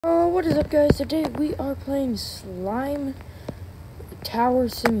What is up, guys? Today we are playing Slime Tower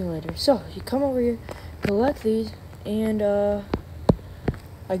Simulator. So, you come over here, collect these, and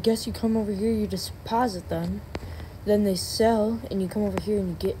I guess you come over here, you deposit them, then they sell, and you come over here and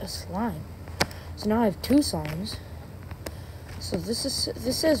you get a slime. So now I have 2 slimes. So this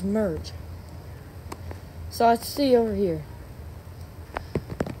says merge. So let's see over here.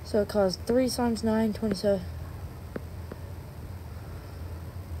 So it costs 3 slimes, 9.27.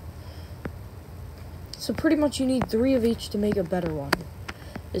 So pretty much you need 3 of each to make a better one,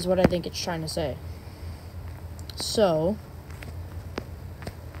 is what I think it's trying to say. So,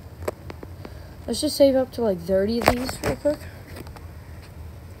 let's just save up to like 30 of these real quick.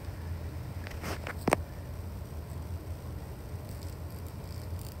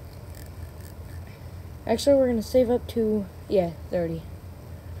 Actually, we're going to save up to, 30.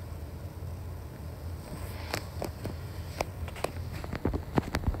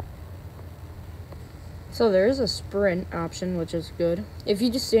 So there is a sprint option, which is good. If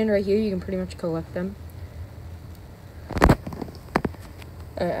you just stand right here, you can pretty much collect them.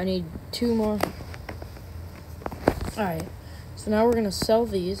 Alright, I need 2 more. Alright, so now we're going to sell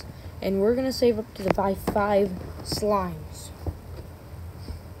these, and we're going to save up to buy 5 slimes.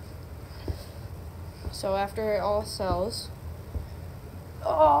 So after it all sells...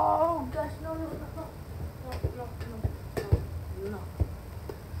 Oh, gosh, no.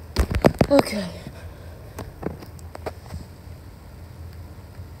 Okay.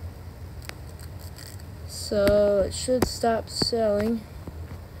 So it should stop selling,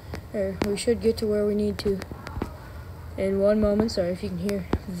 or we should get to where we need to in 1 moment. Sorry if you can hear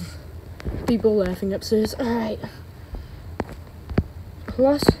people laughing upstairs. Alright.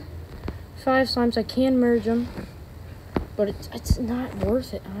 Plus 5 slimes. I can merge them, but it's not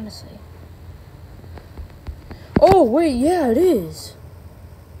worth it, honestly. Oh, wait, yeah, it is.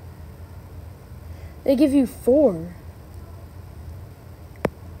 They give you 4.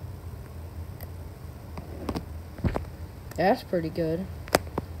 That's pretty good.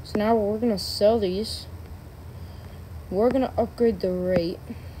 So now we're going to sell these. We're going to upgrade the rate,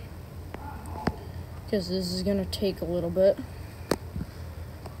 because this is going to take a little bit.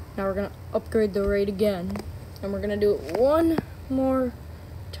 Now we're going to upgrade the rate again. And we're going to do it 1 more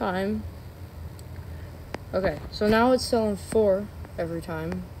time. Okay, so now it's selling 4 every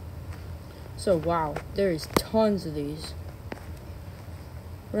time. So wow, there is tons of these.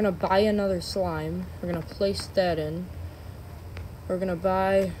 We're going to buy another slime. We're going to place that in. We're going to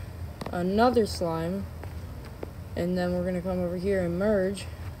buy another slime, and then we're going to come over here and merge.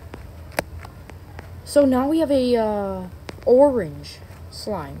 So now we have a orange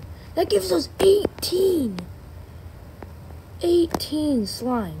slime. That gives us 18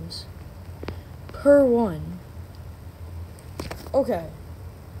 slimes per one. Okay.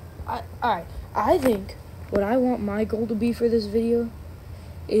 Alright, I think what I want my goal to be for this video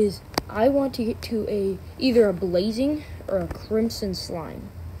is I want to get to either a blazing or a crimson slime.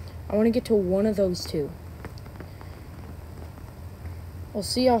 I want to get to one of those 2. We'll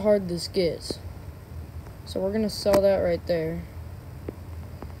see how hard this gets. So we're going to sell that right there.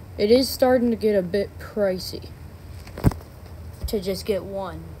 It is starting to get a bit pricey to just get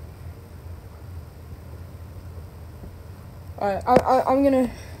 1. Alright, I'm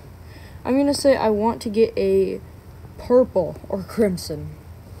gonna say I want to get a purple or crimson,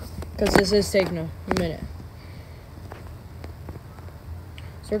 because this is taking a minute.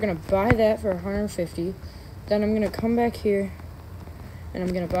 So we're going to buy that for 150. Then I'm going to come back here, and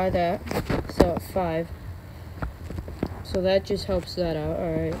I'm going to buy that. Sell at 5. So that just helps that out.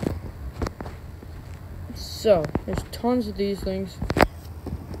 Alright. So, there's tons of these things.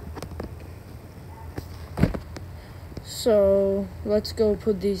 So, let's go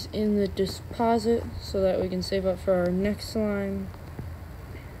put these in the deposit so that we can save up for our next slime,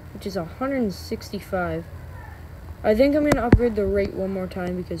 which is 165. I think I'm going to upgrade the rate 1 more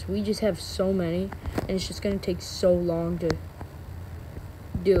time because we just have so many, and it's just going to take so long to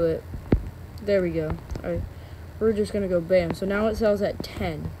do it. There we go. Alright, we're just going to go bam. So now it sells at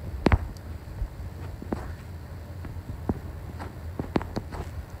 10.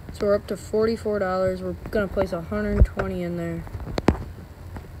 So we're up to $44. We're going to place 120 in there.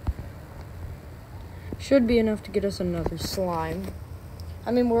 Should be enough to get us another slime.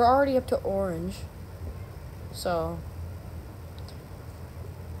 I mean, we're already up to orange. So,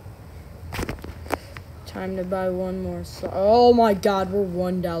 time to buy 1 more slime. Oh my god, we're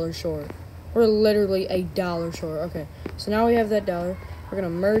 $1 short. We're literally $1 short. Okay, so now we have that dollar. We're going to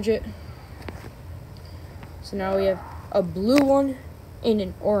merge it. So now we have a blue one and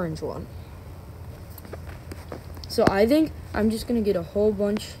an orange one. So I think I'm just gonna get a whole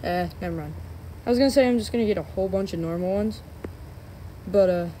bunch. Never mind. I was gonna say I'm just gonna get a whole bunch of normal ones, but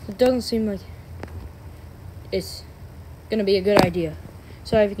it doesn't seem like it's gonna be a good idea.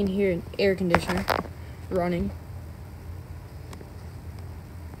 So if you can hear an air conditioner running.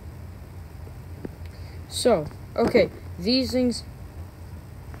 So, okay, these things,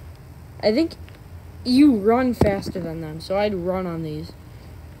 I think you run faster than them, so I'd run on these.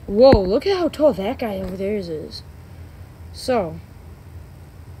 Whoa, look at how tall that guy over there is. So,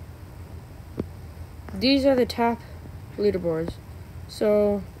 these are the top leaderboards.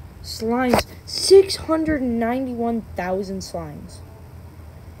 So, slimes, 691,000 slimes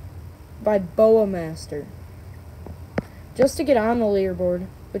by Boa Master. Just to get on the leaderboard,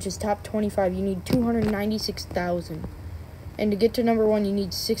 which is top 25, you need 296,000. And to get to number 1, you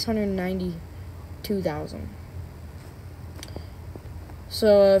need 692,000.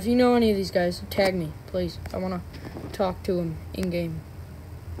 So, if you know any of these guys, tag me, please. I want to talk to them in-game.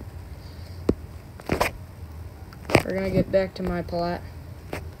 We're going to get back to my plot.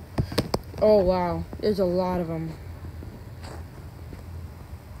 Oh, wow. There's a lot of them.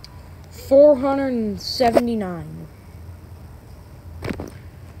 479.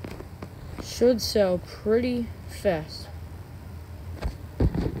 Should sell pretty fast.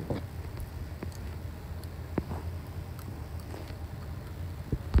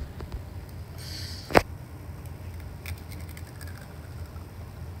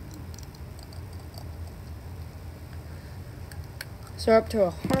 So up to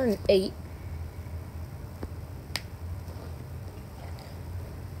 108.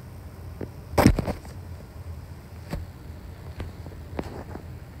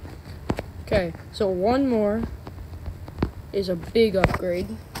 Okay, so one more is a big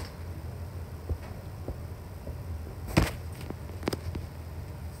upgrade.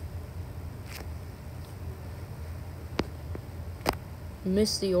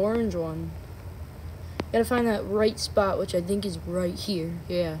 Missed the orange one. Gotta find that right spot, which I think is right here.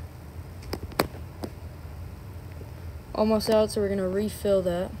 Yeah. Almost out, so we're gonna refill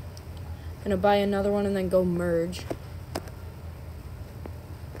that. Gonna buy another one and then go merge.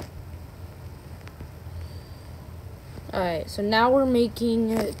 Alright, so now we're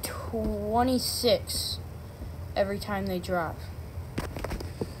making 26 every time they drop,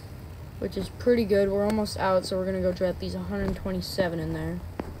 which is pretty good. We're almost out, so we're gonna go drop these 127 in there.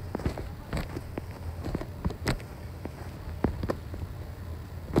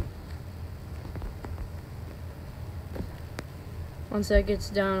 Once that gets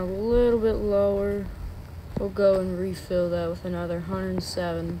down a little bit lower, we'll go and refill that with another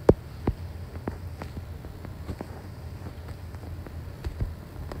 107.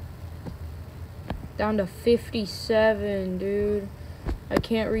 Down to 57, dude. I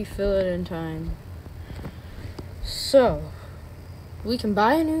can't refill it in time. So, we can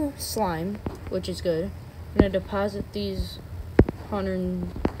buy a new slime, which is good. I'm gonna deposit these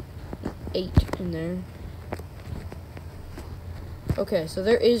 108 in there. Okay, so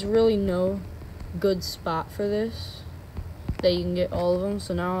there is really no good spot for this that you can get all of them,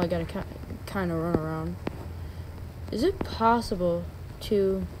 so now I gotta kind of run around. Is it possible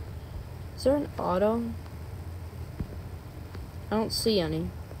to... Is there an auto? I don't see any.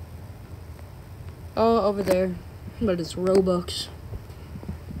 Oh, over there. But it's Robux.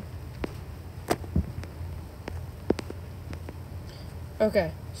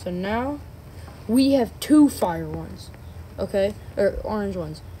 Okay, so now we have 2 fire ones. Okay? Or orange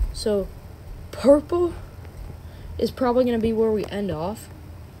ones. So, purple is probably going to be where we end off.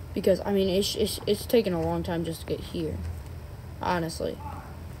 Because, I mean, it's taken a long time just to get here. Honestly.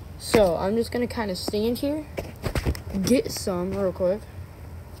 So, I'm just going to kind of stand here, get some real quick.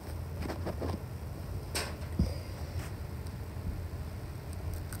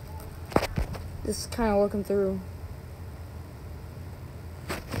 Just kind of looking through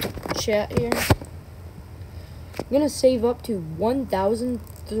chat here. I'm going to save up to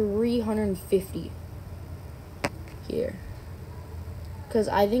 1,350 here. Because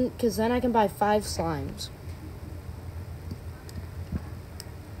then I can buy 5 slimes.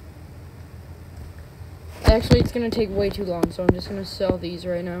 Actually, it's going to take way too long, so I'm just going to sell these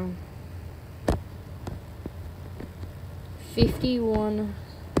right now. 51.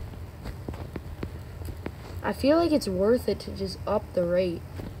 I feel like it's worth it to just up the rate.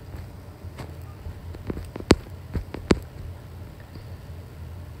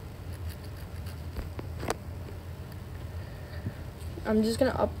 I'm just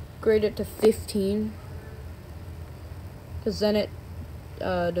going to upgrade it to 15. Because then it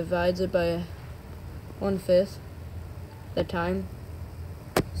divides it by 1/5 the time.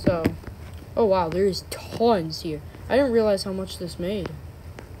 So Oh wow, there is tons here. I didn't realize how much this made.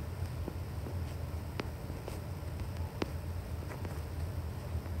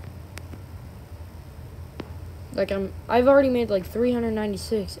 Like I've already made like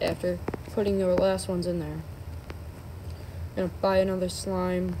 396 after putting the last ones in there. Gonna buy another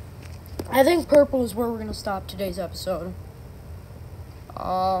slime. I think purple is where we're gonna stop today's episode.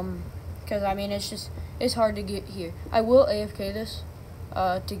 Because I mean it's hard to get here. I will AFK this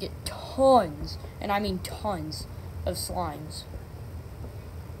to get tons, and I mean tons of slimes.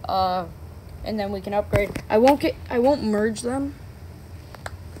 And then we can upgrade. I won't merge them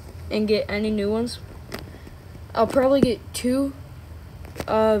and get any new ones. I'll probably get 2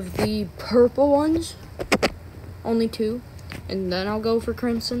 of the purple ones, only 2, and then I'll go for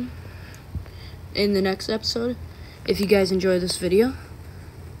crimson in the next episode, if you guys enjoy this video.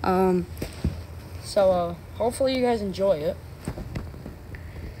 So hopefully you guys enjoy it.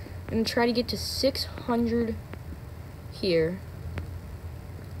 I'm gonna try to get to 600 here,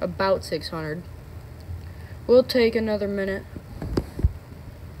 about 600. We'll take another minute.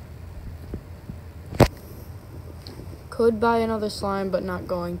 Could buy another slime, but not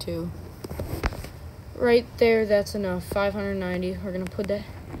going to. Right there, that's enough. 590. We're gonna put that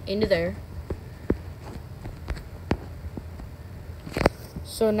into there.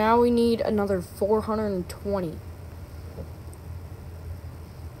 So now we need another 420.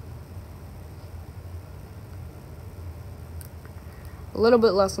 A little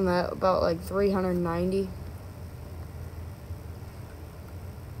bit less than that, about like 390.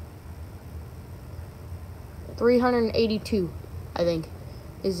 $382, I think,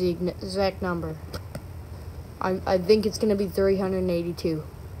 is the exact number. I think it's gonna be 382.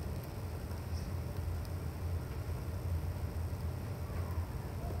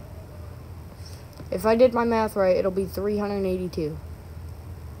 If I did my math right, it'll be 382.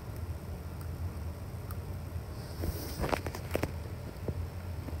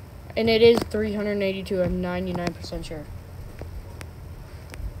 And it is 382, I'm 99% sure.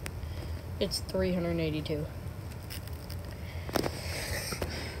 It's 382.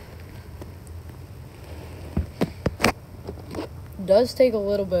 Does take a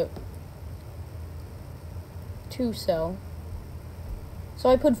little bit to sell. So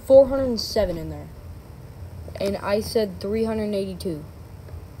I put 407 in there. And I said 382.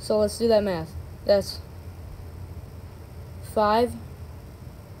 So let's do that math. That's 5.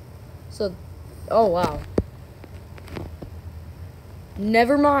 So, oh wow.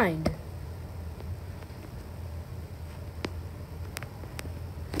 Never mind.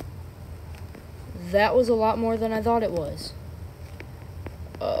 That was a lot more than I thought it was.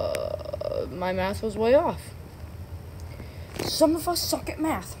 My math was way off. Some of us suck at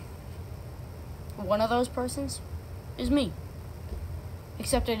math. One of those persons is me.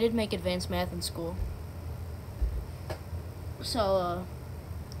 Except I did make advanced math in school. So,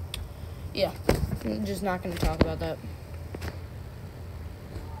 yeah. I'm just not going to talk about that.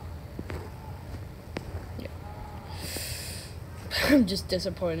 Yeah. I'm just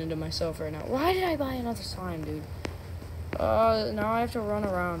disappointed in myself right now. Why did I buy another slime, dude? Now I have to run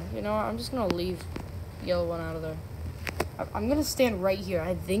around. You know what? I'm just going to leave the yellow one out of there. I'm going to stand right here.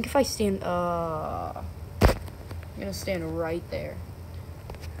 I think if I stand, I'm going to stand right there.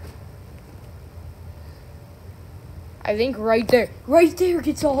 I think right there. Right there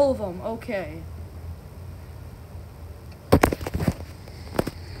gets all of them. Okay.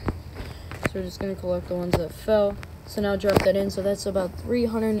 So we're just going to collect the ones that fell. So now drop that in. So that's about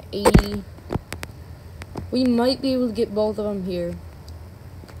 380. We might be able to get both of them here.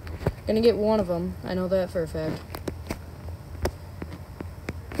 Gonna get one of them. I know that for a fact.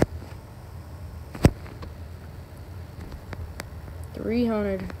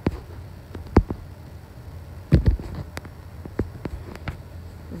 $300.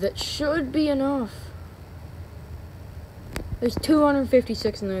 That should be enough. There's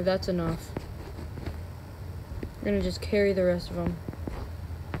 256 in there. That's enough. We're gonna just carry the rest of them.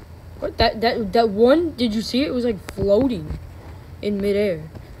 What? That one? Did you see it? It was like floating in midair.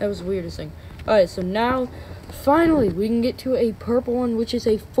 That was the weirdest thing. Alright, so now finally we can get to a purple one, which is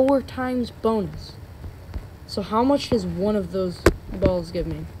a 4 times bonus. So how much does one of those balls give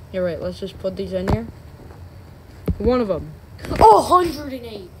me? You're right. Let's just put these in here. One of them. Oh,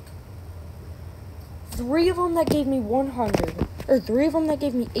 108. 3 of them that gave me 100. Or 3 of them that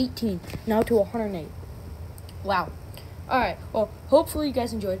gave me 18. Now to 108. Wow. Alright, well, hopefully you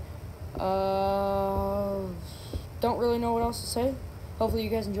guys enjoyed. Don't really know what else to say. Hopefully you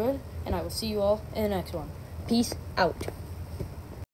guys enjoyed. And I will see you all in the next one. Peace out.